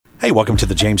Hey, welcome to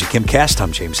the James and Kim Cast.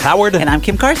 I'm James Howard. And I'm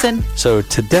Kim Carson. So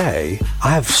today, I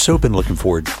have so been looking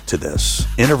forward to this,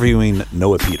 interviewing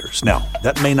Noah Peters. Now,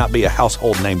 that may not be a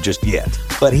household name just yet,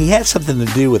 but he has something to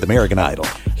do with American Idol.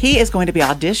 He is going to be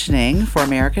auditioning for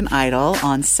American Idol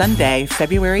on Sunday,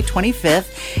 February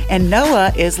 25th. And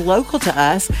Noah is local to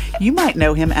us. You might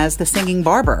know him as the singing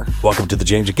Barber. Welcome to the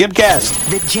James and Kim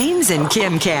Cast. The James and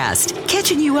Kim Cast,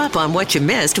 catching you up on what you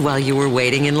missed while you were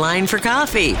waiting in line for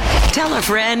coffee. Tell a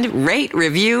friend, rate,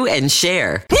 review, and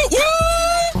share.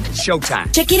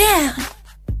 Showtime. Check it out.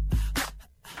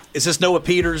 Is this Noah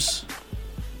Peters?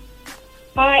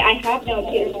 Hi, I have Noah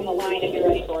Peters on the line if you're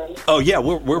ready for him. Oh, yeah,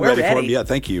 we're ready for him. ready. Yeah,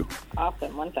 thank you.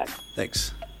 Awesome. One sec.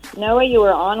 Thanks. Noah, you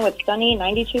were on with Sunny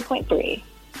 92.3.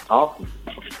 Awesome.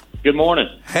 Good morning.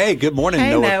 Hey, good morning,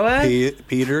 Hey, Noah.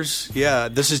 Peters. Yeah,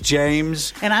 this is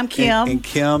James. And I'm Kim. And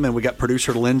Kim, and we got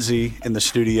producer Lindsay in the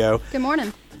studio. Good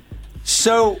morning.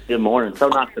 So, Good morning. So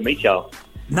nice to meet y'all.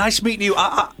 nice meeting you.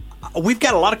 We've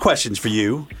got a lot of questions for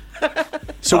you.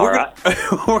 So All we're right.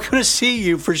 we're going to see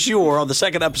you for sure on the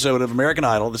second episode of American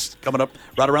Idol. This is coming up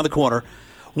right around the corner.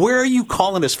 Where are you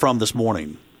calling us from this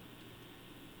morning?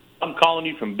 I'm calling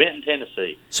you from Benton,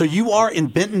 Tennessee. So you are in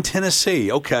Benton,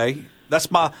 Tennessee. Okay,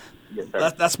 that's my Yes,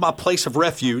 sir. that's my place of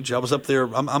refuge. I was up there.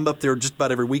 I'm up there just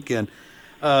about every weekend.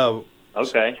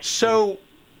 Okay. So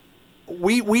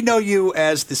we know you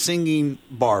as the singing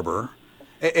Barber,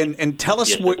 and tell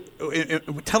us Yes,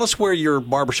 tell us where your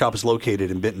barbershop is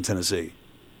located in Benton, Tennessee.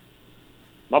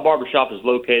 My barbershop is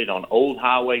located on Old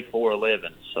Highway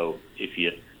 411. So if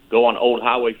you go on Old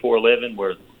Highway 411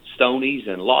 where Stoney's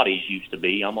and Lottie's used to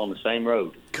be, I'm on the same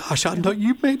road. Gosh, I know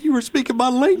you were speaking my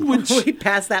language. We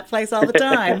pass that place all the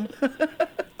time.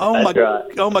 Oh my! That's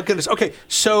right. Oh my goodness. Okay,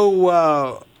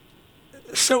 so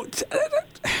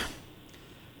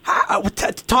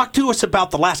talk to us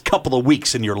about the last couple of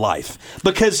weeks in your life,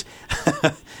 because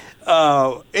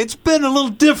it's been a little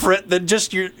different than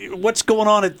just what's going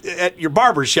on at your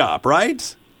barber shop,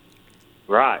 right?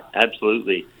 Right.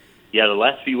 Absolutely. Yeah, the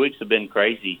last few weeks have been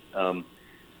crazy.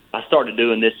 I started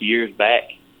doing this years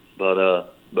back, but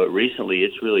recently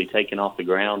it's really taken off the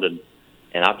ground, and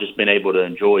I've just been able to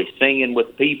enjoy singing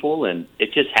with people, and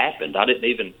it just happened. I don't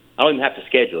even have to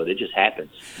schedule it. It just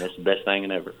happens. That's the best thing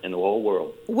in the whole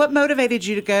world. What motivated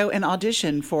you to go and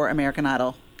audition for American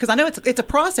Idol? Because I know it's a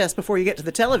process before you get to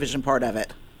the television part of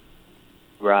it.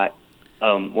 Right.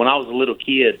 When I was a little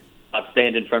kid, I'd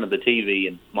stand in front of the TV,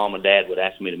 and Mom and Dad would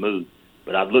ask me to move.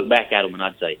 But I'd look back at them, and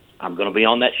I'd say, I'm going to be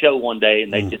on that show one day.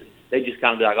 And they just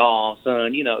kind of be like, oh,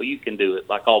 son, you can do it,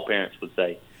 like all parents would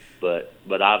say. But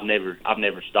I've never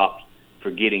stopped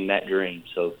forgetting that dream.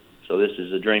 So this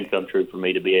is a dream come true for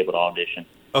me to be able to audition.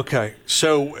 Okay,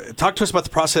 so talk to us about the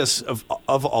process of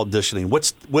auditioning.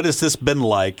 What has this been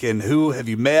like, and who have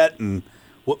you met, and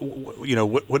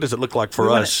what does it look like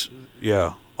for us?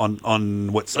 Yeah,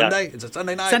 on what, Sunday? Is it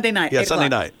Sunday night? Sunday night. Yeah, 8 Sunday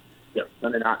o'clock. night. Yep,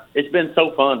 Sunday night. It's been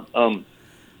so fun.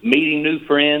 Meeting new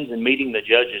friends and meeting the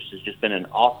judges has just been an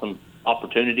awesome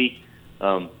opportunity.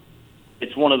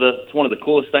 It's one of the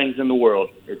coolest things in the world.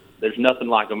 There's nothing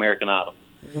like American Idol.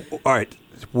 All right,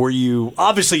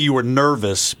 obviously you were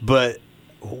nervous, but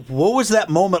what was that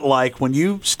moment like when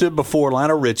you stood before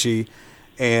Lionel Richie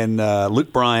and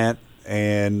Luke Bryant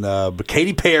and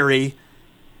Katy Perry,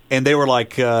 and they were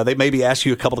like, they maybe asked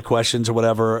you a couple of questions or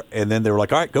whatever, and then they were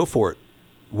like, all right, go for it.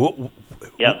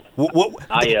 Yep.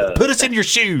 Put us in your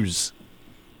shoes.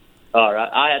 All right.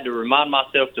 I had to remind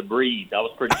myself to breathe. I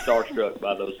was pretty starstruck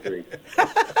by those three.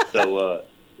 So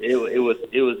it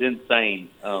was insane.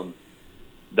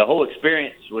 The whole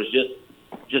experience was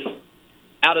just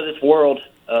out of this world.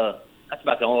 That's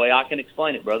about the only way I can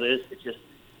explain it, brother. It's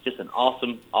just an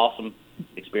awesome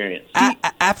experience.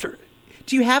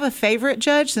 Do you have a favorite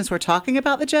judge, since we're talking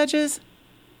about the judges?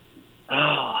 Oh,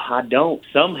 I don't.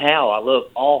 Somehow I love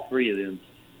all three of them.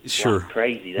 Sure. Like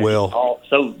crazy. They're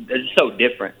so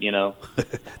different,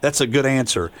 That's a good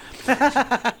answer.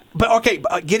 But okay,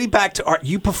 getting back to art,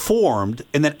 you performed,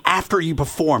 and then after you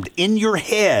performed, in your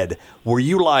head, were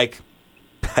you like,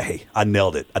 "Hey, I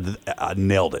nailed it! I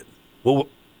nailed it." Well,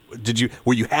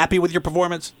 were you happy with your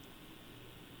performance?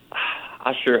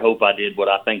 I sure hope I did what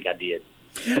I think I did.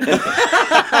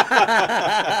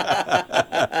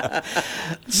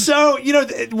 So,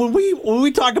 when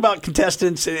we talk about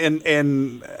contestants and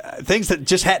things that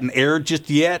just hadn't aired just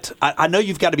yet, I know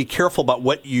you've got to be careful about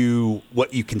what you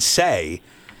can say.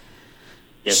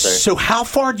 Yes, sir. So how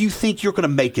far do you think you're going to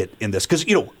make it in this? Because,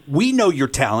 we know your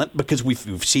talent because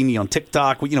we've seen you on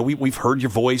TikTok. We've heard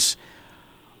your voice.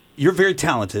 You're very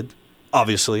talented,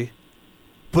 obviously.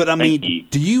 But, I mean,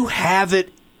 do you have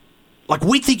it? Like,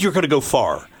 we think you're going to go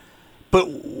far. But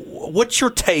what's your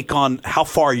take on how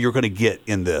far you're going to get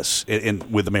in this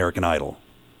with American Idol?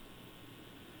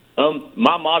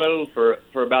 My motto for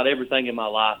about everything in my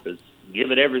life is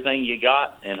give it everything you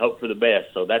got and hope for the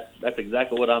best. So that's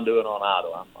exactly what I'm doing on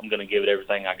Idol. I'm going to give it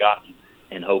everything I got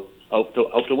and hope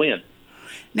to win.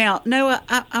 Now, Noah,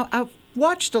 I've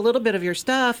watched a little bit of your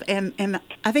stuff, and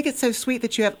I think it's so sweet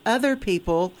that you have other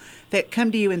people that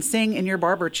come to you and sing in your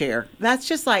barber chair. That's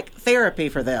just like therapy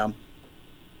for them.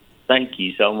 Thank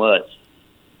you so much.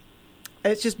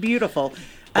 It's just beautiful.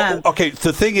 Okay,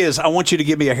 the thing is, I want you to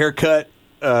give me a haircut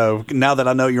now that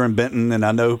I know you're in Benton and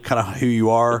I know kind of who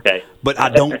you are. Okay. But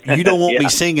you don't want me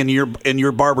singing in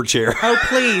your barber chair. Oh,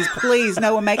 please,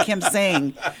 Noah, make him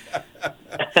sing.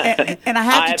 And I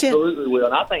have to tell you, absolutely will.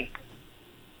 And I think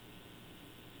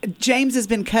James has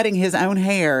been cutting his own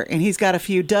hair, and he's got a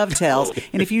few dovetails.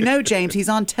 And if you know James, he's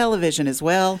on television as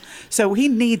well, so he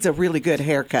needs a really good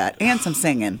haircut and some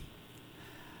singing.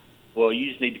 Well, you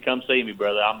just need to come see me,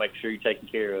 brother. I'll make sure you're taken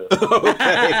care of.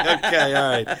 Okay,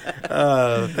 all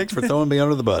right. Thanks for throwing me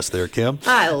under the bus there, Kim.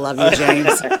 I love you,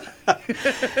 James.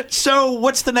 So,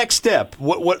 what's the next step?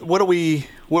 What are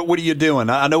you doing?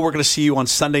 I know we're going to see you on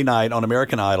Sunday night on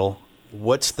American Idol.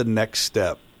 What's the next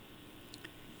step?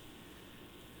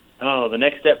 Oh, the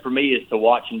next step for me is to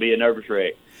watch and be a nervous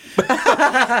wreck.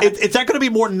 Is that going to be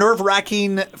more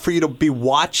nerve-wracking for you to be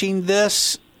watching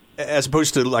this as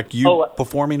opposed to like you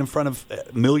performing in front of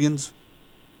millions?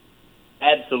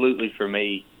 Absolutely for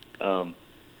me.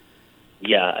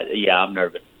 Yeah, I'm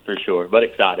nervous for sure, but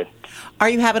excited. Are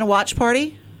you having a watch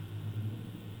party?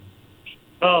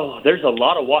 Oh, there's a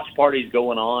lot of watch parties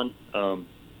going on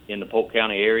in the Polk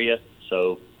County area.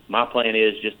 So my plan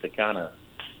is just to kind of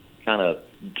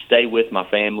stay with my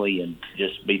family and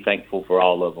just be thankful for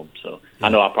all of them. So I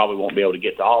know I probably won't be able to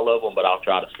get to all of them, but I'll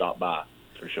try to stop by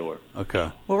for sure.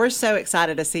 Okay. Well, we're so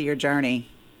excited to see your journey.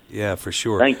 Yeah, for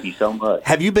sure. Thank you so much.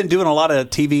 Have you been doing a lot of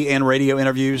TV and radio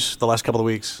interviews the last couple of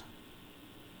weeks?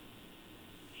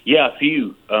 Yeah, a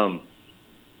few.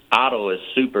 Idol is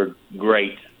super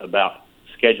great about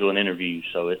scheduling interviews,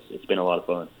 so it's been a lot of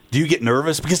fun. Do you get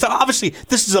nervous? Because obviously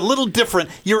this is a little different.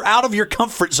 You're out of your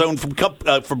comfort zone from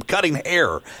cutting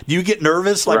hair. Do you get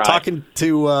nervous like talking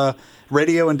to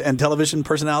radio and television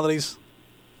personalities?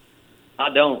 I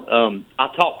don't. I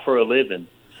talk for a living,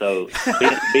 so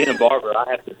being a barber, I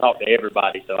have to talk to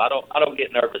everybody. So I don't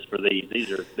get nervous for these.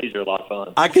 These are a lot of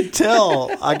fun. I could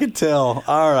tell.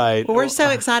 All right. Well, we're so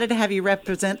excited to have you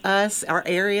represent us, our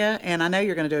area, and I know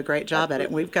you're going to do a great job at it.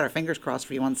 And we've got our fingers crossed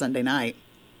for you on Sunday night.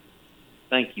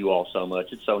 Thank you all so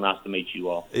much. It's so nice to meet you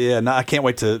all. Yeah, no, I can't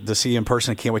wait to see you in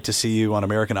person. I can't wait to see you on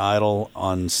American Idol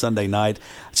on Sunday night.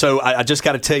 So I just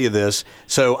got to tell you this.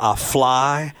 So I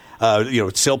fly,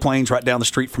 sailplanes right down the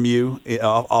street from you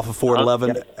off of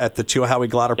 411 at the Chilhowie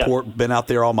Glider Port. Been out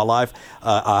there all my life.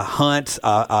 I hunt,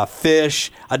 I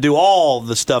fish. I do all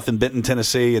the stuff in Benton,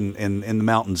 Tennessee and in the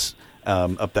mountains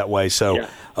up that way. So,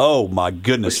 oh, my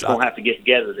goodness. We're going to have to get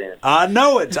together then. I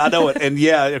know it. And,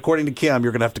 yeah, according to Kim,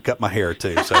 you're going to have to cut my hair,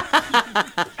 too. So, all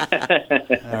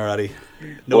righty.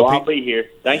 I'll be here.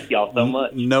 Thank y'all so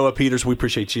much. Noah Peters, we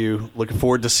appreciate you. Looking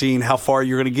forward to seeing how far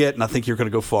you're going to get, and I think you're going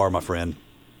to go far, my friend.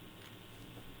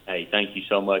 Hey, thank you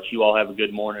so much. You all have a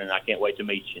good morning, and I can't wait to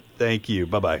meet you. Thank you.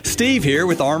 Bye-bye. Steve here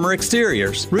with Armor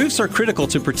Exteriors. Roofs are critical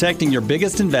to protecting your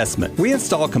biggest investment. We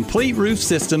install complete roof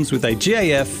systems with a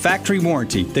GAF factory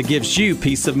warranty that gives you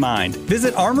peace of mind.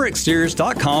 Visit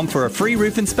armorexteriors.com for a free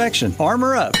roof inspection.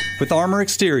 Armor up with Armor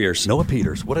Exteriors. Noah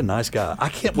Peters, what a nice guy. I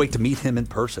can't wait to meet him in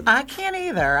person. I can't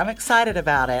either. I'm excited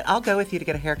about it. I'll go with you to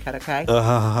get a haircut, okay?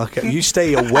 Okay. You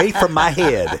stay away from my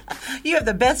head. You have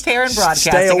the best hair in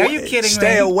broadcasting. Are you kidding me?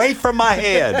 Stay away from my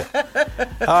head.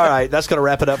 All right, that's going to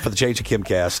wrap it up for the Change of Kim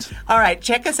cast. All right,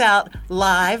 check us out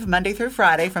live Monday through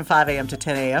Friday from 5 a.m. to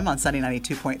 10 a.m. on Sunny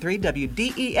 92.3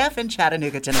 WDEF in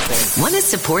Chattanooga, Tennessee. Want to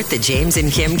support the James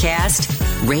and Kim cast?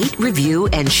 Rate, review,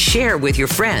 and share with your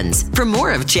friends. For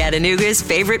more of Chattanooga's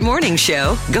favorite morning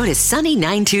show, go to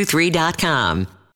sunny923.com.